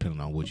 especially depending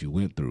on what you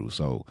went through.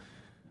 So,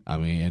 I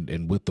mean,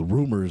 and with the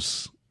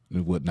rumors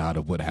and whatnot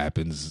of what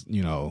happens,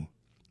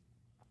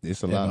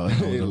 it's a lot in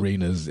those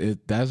arenas.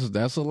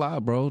 That's a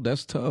lot, bro.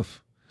 That's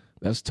tough.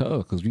 That's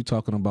tough because you're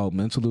talking about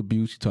mental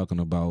abuse. You're talking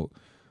about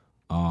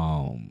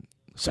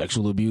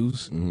sexual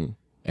abuse, and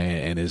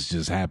it's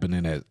just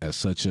happening at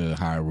such a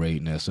high rate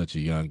and at such a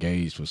young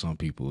age for some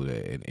people.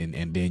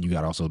 And then you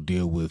got to also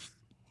deal with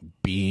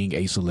being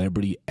a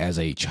celebrity as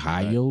a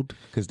child,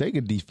 because they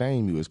can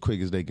defame you as quick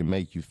as they can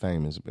make you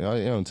famous. It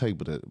don't take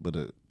but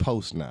a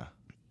post now.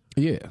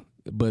 Yeah,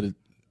 but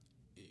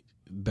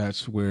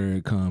that's where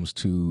it comes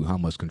to how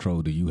much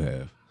control do you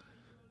have,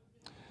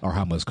 or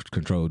how much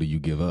control do you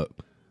give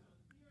up?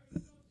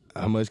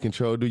 How much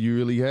control do you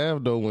really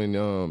have though when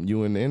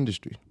you in the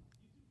industry?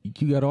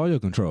 You got all your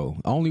control.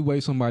 Only way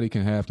somebody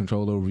can have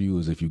control over you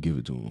is if you give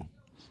it to them.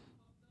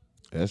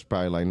 That's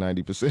probably like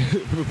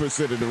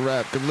 90% of the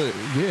rap. Cause look,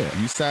 yeah,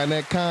 you signed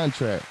that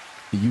contract,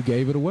 you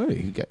gave it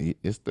away.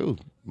 It's through.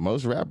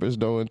 Most rappers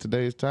though in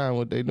today's time,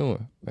 what they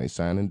doing? They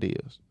signing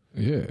deals.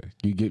 Yeah,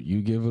 you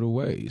give it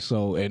away.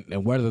 So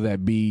and whether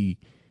that be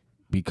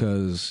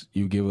because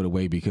you give it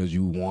away because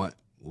you want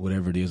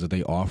whatever it is that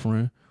they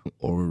offering,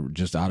 or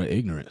just out of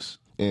ignorance.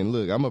 And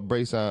look, I'm gonna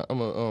break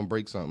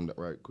something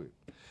right quick.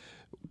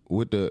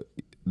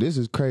 This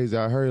is crazy.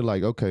 I heard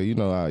like, okay,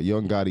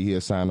 Young Gotti,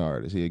 he'll sign an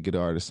artist. He'll get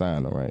an artist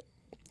signed, all right?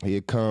 He'll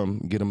come,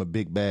 get him a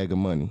big bag of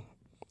money.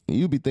 And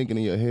you be thinking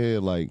in your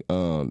head like,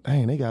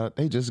 dang,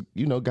 they just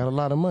got a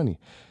lot of money.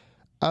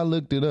 I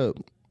looked it up,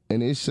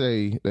 and it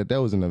say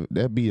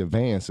that be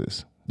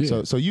advances.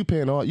 Yeah. So you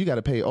got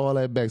to pay all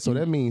that back. So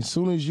that means as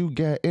soon as you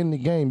get in the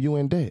game, you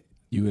in debt.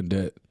 You in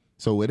debt.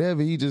 So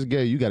whatever he just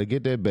gave, you got to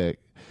get that back,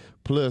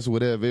 plus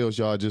whatever else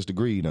y'all just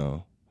agreed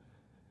on.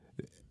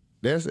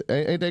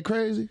 Ain't that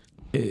crazy?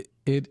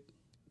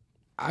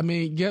 I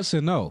mean, yes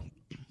and no.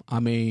 I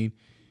mean,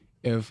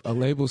 if a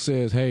label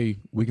says, "Hey,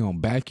 we're gonna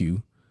back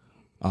you,"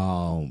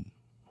 and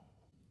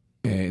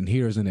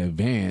here's an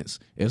advance,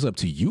 it's up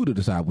to you to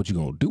decide what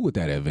you're gonna do with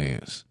that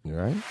advance.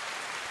 Right?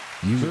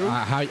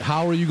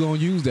 How are you gonna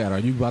use that? Are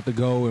you about to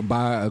go and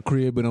buy a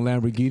crib and a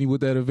Lamborghini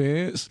with that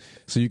advance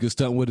so you can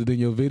stunt with it in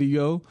your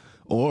video,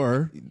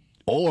 or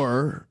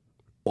are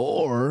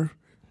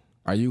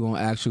you gonna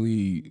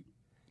actually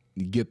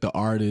get the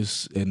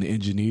artists and the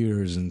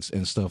engineers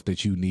and stuff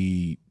that you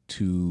need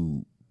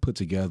to put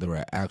together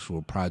an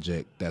actual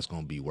project that's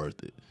going to be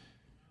worth it?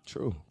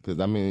 True.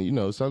 Because, I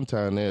mean,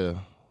 sometimes they'll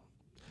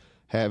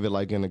have it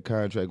like in a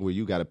contract where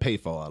you got to pay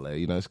for all that.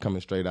 It's coming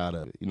straight out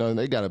of it. And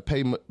they got to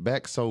pay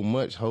back so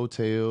much,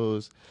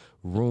 hotels,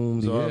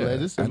 rooms, all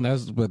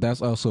that. But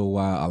that's also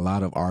why a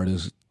lot of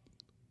artists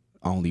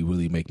only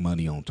really make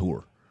money on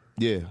tour.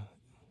 Yeah.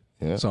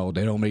 Yeah. So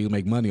they don't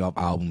make money off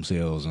album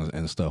sales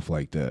and stuff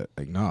like that.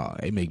 Like, nah,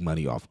 they make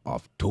money off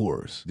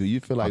tours. Do you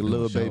feel like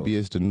Lil Baby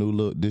is the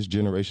new this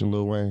generation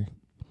Lil Wayne?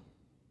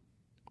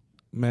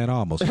 Man, I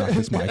almost knocked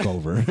this mic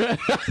over.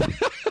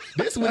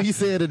 This what he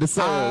said in the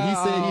song. He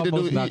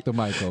said knocked the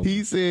mic over.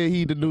 He said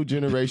he the new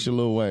generation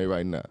Lil Wayne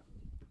right now.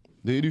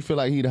 Do you feel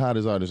like he the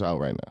hottest artist out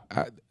right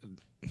now?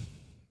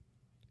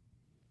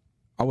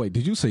 Oh wait,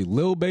 did you say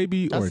Lil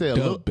Baby or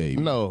Dub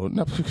Baby? No,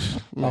 man,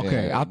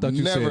 okay, I thought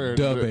you said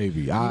Dub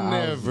Baby.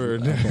 Never,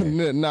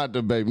 not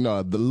the baby.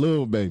 No, the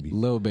Lil Baby.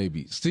 Lil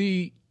Baby.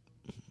 See,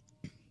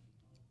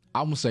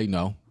 I'm gonna say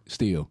no.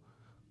 Still,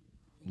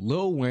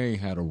 Lil Wayne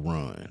had a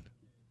run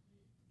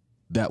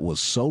that was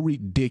so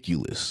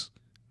ridiculous.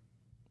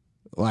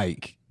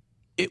 Like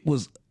it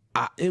was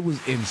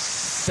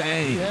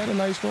insane. He had a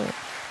nice run.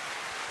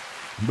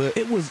 But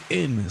it was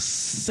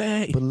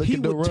insane. But look he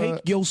at the would run.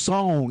 take your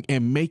song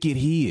and make it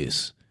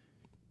his.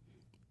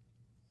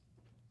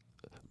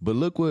 But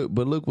look what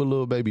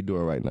Lil Baby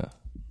doing right now.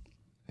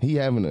 He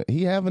having a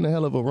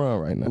hell of a run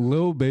right now.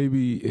 Lil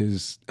Baby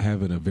is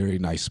having a very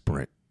nice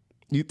sprint.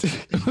 So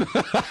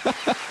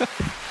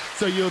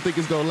you don't think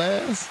it's gonna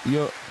last?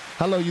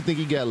 How long you think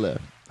he got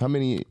left? How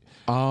many?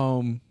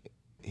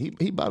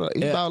 He about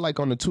like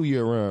on a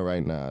 2-year run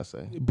right now, I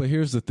say. But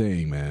here's the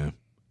thing, man.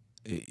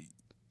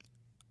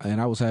 And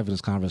I was having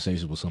this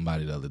conversation with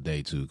somebody the other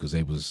day too, because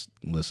they was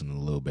listening to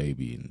Lil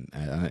Baby,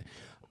 and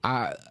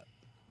I'm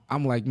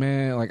like,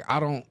 man, like I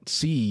don't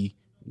see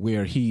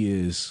where he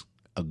is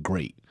a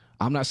great.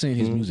 I'm not saying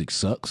his music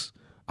sucks.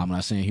 I'm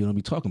not saying he don't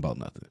be talking about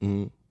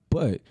nothing.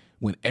 But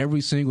when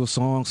every single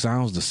song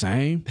sounds the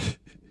same,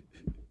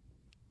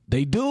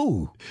 they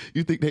do.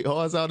 You think they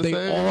all sound the same?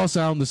 They all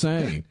sound the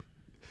same.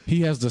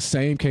 He has the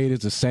same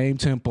cadence, the same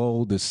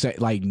tempo,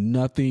 like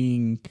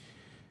nothing.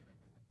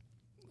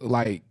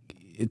 Like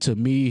to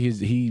me,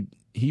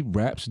 he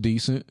raps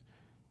decent,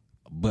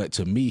 but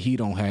to me, he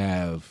don't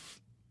have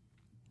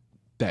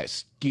that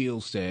skill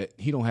set.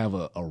 He don't have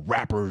a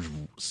rapper's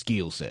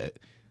skill set.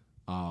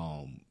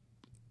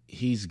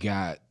 He's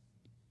got,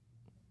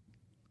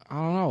 I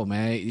don't know,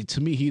 man.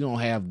 To me, he don't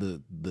have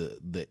the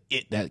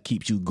it that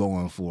keeps you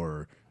going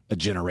for a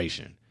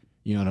generation.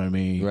 You know what I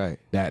mean? Right.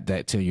 That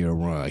 10-year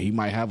run. He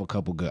might have a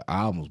couple good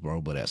albums,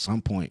 bro, but at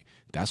some point,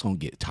 that's gonna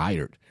get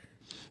tired.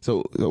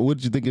 So, what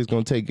do you think it's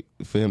gonna take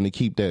for him to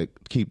keep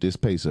this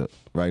pace up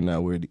right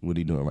now? What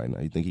he doing right now?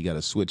 You think he got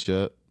to switch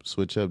up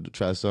to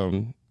try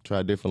something,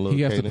 try different little?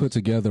 He has cadence? to put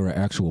together an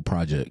actual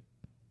project,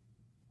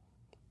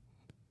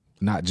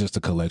 not just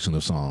a collection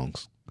of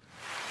songs.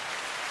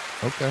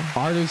 Okay.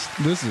 Artists,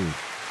 listen,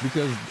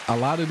 because a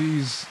lot of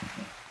these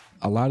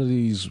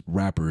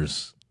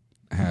rappers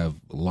have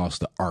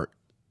lost the art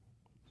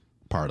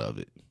part of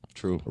it.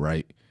 True.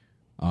 Right?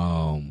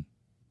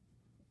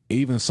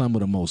 Even some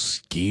of the most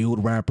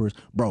skilled rappers,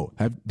 bro.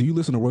 Do you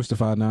listen to Royce da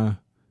 5'9"?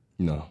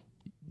 No.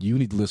 You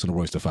need to listen to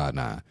Royce da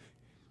 5'9".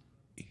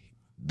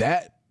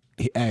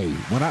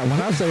 When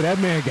I say that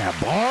man got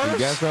bars, You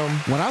got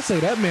something? when I say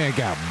that man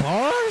got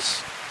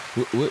bars,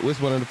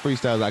 What's one of the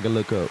freestyles I can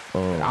look up?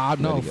 I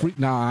know.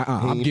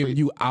 I'm giving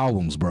you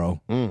albums,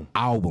 bro. Mm.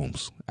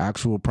 Albums,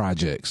 actual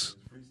projects.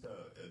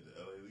 Freestyle at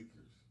the LA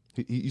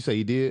Leakers. You say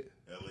he did?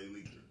 LA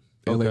Leakers.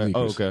 LA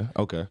Okay. Leakers.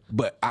 Okay.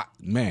 But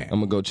man, I'm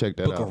gonna go check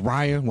that Book out. of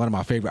Ryan, one of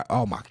my favorite.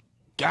 Oh my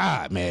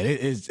God, man,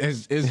 it's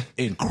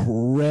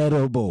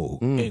incredible,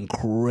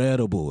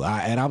 incredible.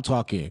 And I'm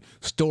talking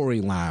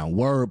storyline,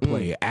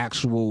 wordplay,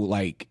 actual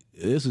like.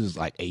 This is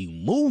like a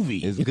movie.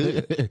 It's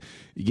good.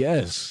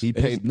 Yes.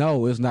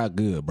 No, it's not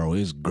good, bro.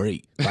 It's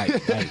great. Like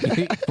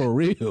for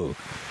real.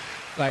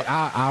 Like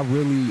I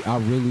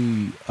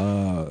really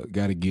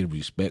got to give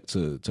respect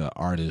to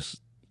artists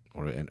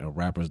or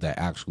rappers that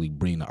actually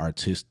bring the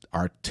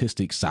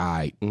artistic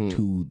side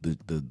to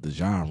the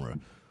genre.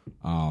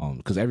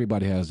 Because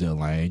everybody has their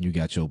lane. You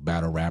got your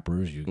battle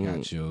rappers. You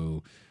got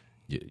your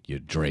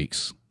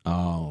Drakes.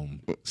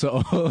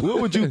 So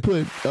What would you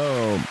put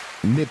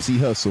Nipsey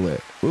Hussle at?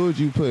 What would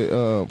you put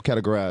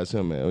categorize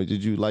him at? Or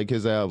did you like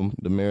his album,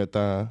 The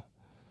Marathon?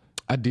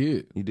 I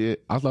did. You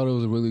did? I thought it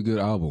was a really good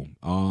album.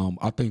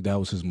 I think that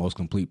was his most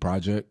complete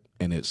project,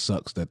 and it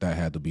sucks that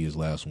had to be his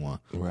last one.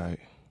 Right.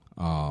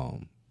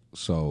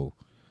 So,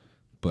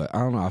 but I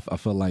don't know. I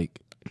feel like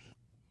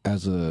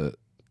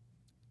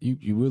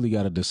you really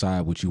got to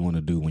decide what you want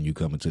to do when you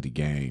come into the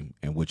game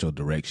and what your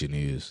direction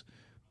is.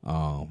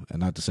 And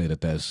not to say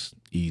that that's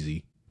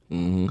easy,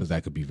 because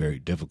that could be very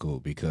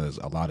difficult, because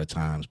a lot of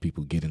times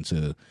people get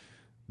into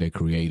their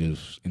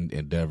creative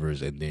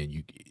endeavors and then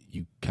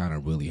you kind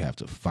of really have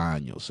to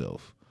find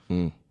yourself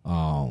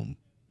and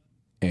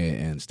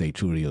stay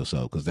true to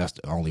yourself, because that's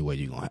the only way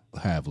you're going to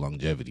have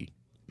longevity.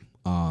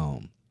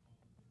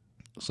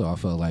 So I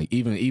felt like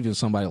even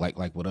somebody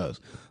like with us,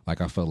 like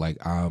I felt like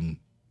I'm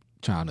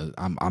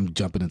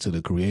jumping into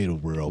the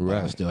creative world, but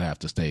I still have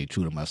to stay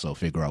true to myself,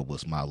 figure out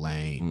what's my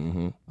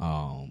lane,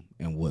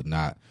 and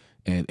whatnot,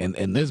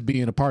 and this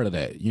being a part of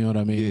that, you know what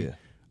I mean?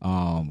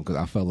 Yeah. Because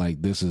I felt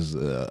like this is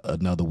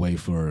another way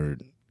for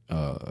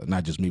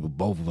not just me but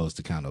both of us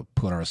to kind of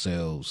put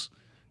ourselves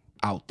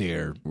out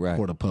there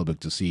for the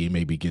public to see, and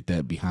maybe get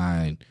that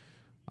behind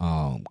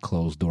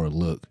closed door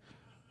look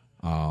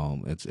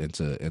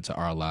into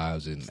our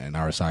lives and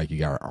our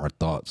psyche, our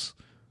thoughts.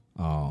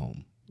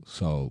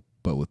 So.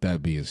 But with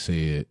that being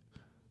said,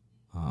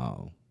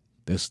 that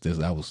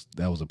was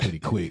a pretty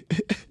quick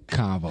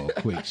convo,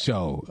 quick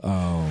show.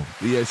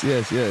 Yes.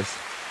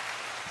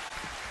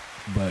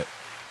 But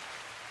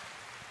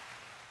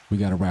We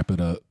got to wrap it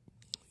up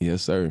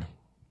Yes, sir.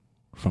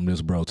 from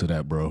this bro to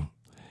that bro.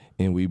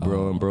 And we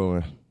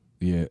broing.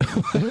 Yeah.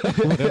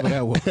 Whatever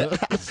that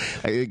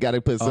was. I got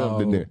to put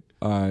something in there.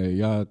 All right.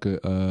 Y'all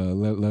could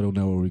let them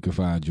know where we can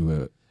find you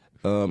at.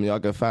 Y'all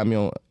can find me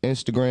on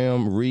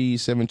Instagram,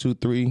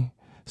 Reed723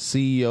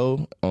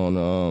 CEO,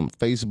 on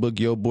Facebook,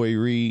 Yo Boy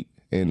Reed,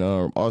 and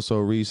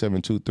also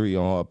Reed723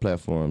 on all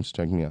platforms.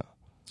 Check me out.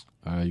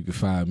 You can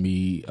find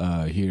me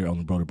here on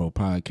the Bro to Bro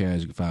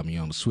podcast. You can find me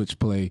on the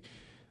Switchplay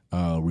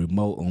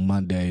remote on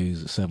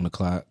Mondays at 7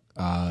 o'clock.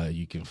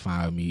 You can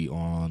find me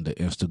on the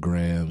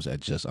Instagrams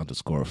at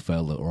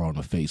just_fella or on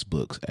the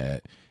Facebooks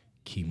at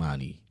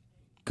Kimani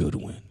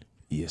Goodwin.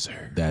 Yes,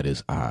 sir. That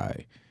is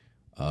I.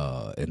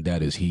 And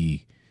that is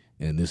he.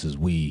 And this is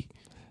we.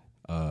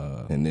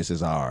 And this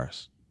is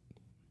ours.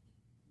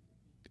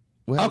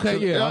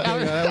 Okay,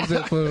 that was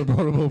it for the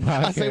Bro to Bro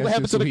podcast. I say, what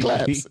happened to the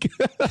claps?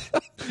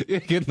 Yeah,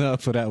 good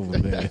enough for that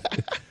one, man.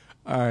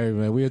 All right,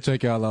 man. We'll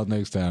check y'all out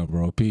next time,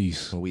 bro.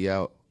 Peace. We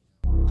out.